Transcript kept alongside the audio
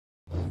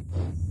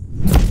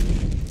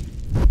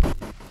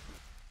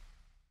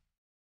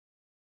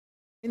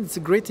It's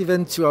a great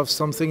event to have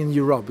something in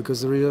Europe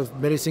because there are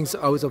many things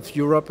out of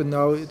Europe, and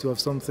now to have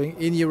something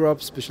in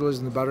Europe specialized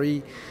in the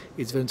battery,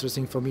 it's very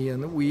interesting for me.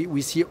 And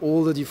we see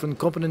all the different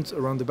components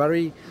around the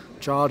battery,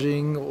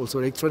 charging, also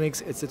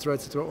electronics, etc.,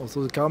 etc.,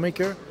 also the car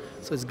maker.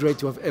 So it's great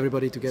to have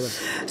everybody together.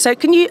 So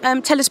can you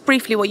tell us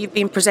briefly what you've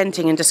been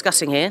presenting and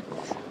discussing here?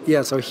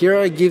 Yeah, so here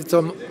I give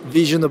some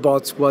vision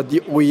about what the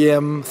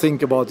OEM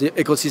think about the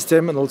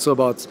ecosystem and also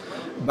about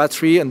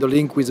battery and the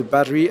link with the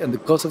battery and the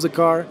cost of the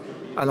car,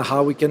 and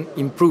how we can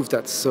improve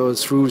that. So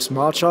through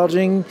smart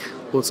charging,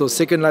 also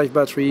second life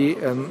battery,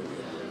 and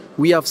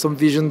we have some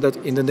vision that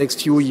in the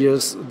next few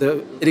years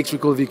the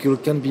electrical vehicle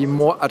can be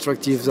more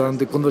attractive than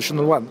the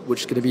conventional one,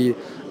 which is going to be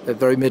a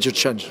very major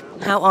change.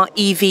 How are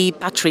EV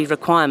battery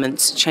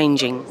requirements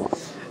changing?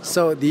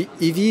 So the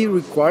EV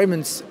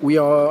requirements, we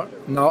are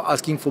now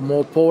asking for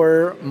more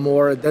power,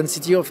 more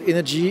density of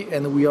energy,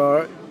 and we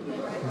are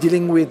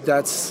dealing with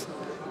that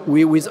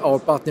with our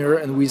partner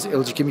and with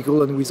LG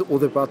Chemical and with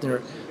other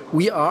partners.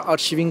 We are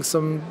achieving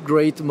some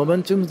great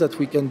momentum that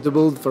we can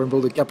double, for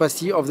example, the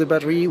capacity of the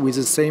battery with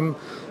the same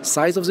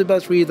size of the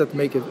battery. That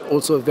make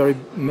also a very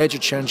major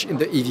change in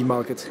the EV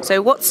market.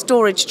 So what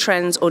storage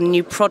trends or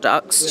new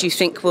products do you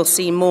think we'll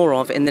see more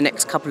of in the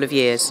next couple of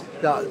years?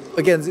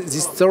 Again,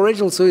 this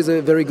storage also is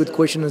a very good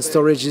question, and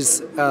storage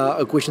is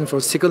a question for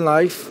second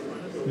life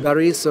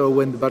battery. So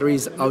when the battery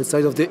is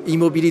outside of the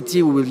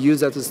e-mobility, we will use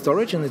that as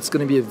storage, and it's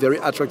going to be very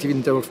attractive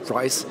in terms of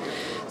price.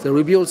 There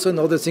will be also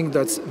another thing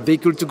that's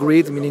vehicle to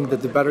grid, meaning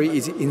that the battery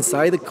is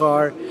inside the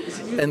car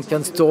and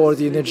can store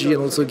the energy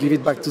and also give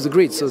it back to the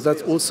grid. So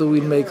that also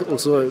will make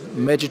also a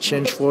major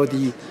change for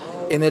the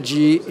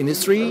energy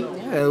industry,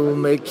 and will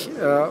make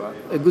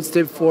a good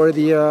step for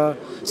the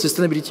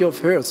sustainability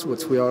of Earth,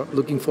 what we are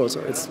looking for.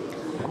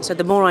 So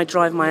the more I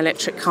drive my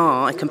electric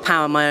car, I can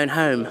power my own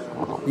home.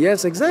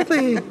 Yes,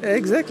 exactly,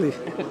 exactly.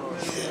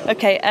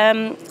 Okay,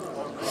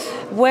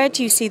 where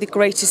do you see the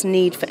greatest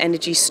need for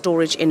energy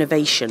storage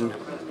innovation?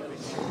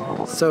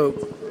 So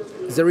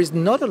there is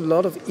not a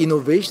lot of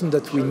innovation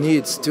that we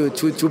need,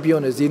 to be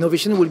honest. The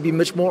innovation will be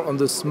much more on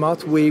the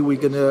smart way we're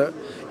going to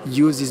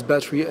use this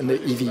battery and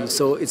the EV.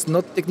 So it's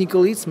not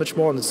technically, it's much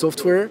more on the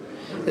software,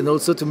 and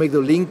also to make the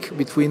link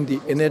between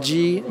the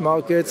energy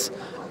markets,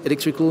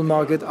 electrical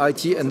market,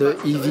 IT, and the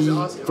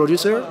EV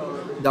producer.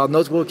 They are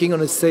not working on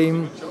the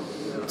same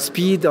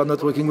speed, they are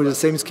not working with the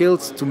same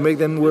skills to make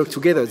them work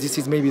together. This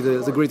is maybe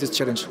the greatest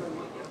challenge.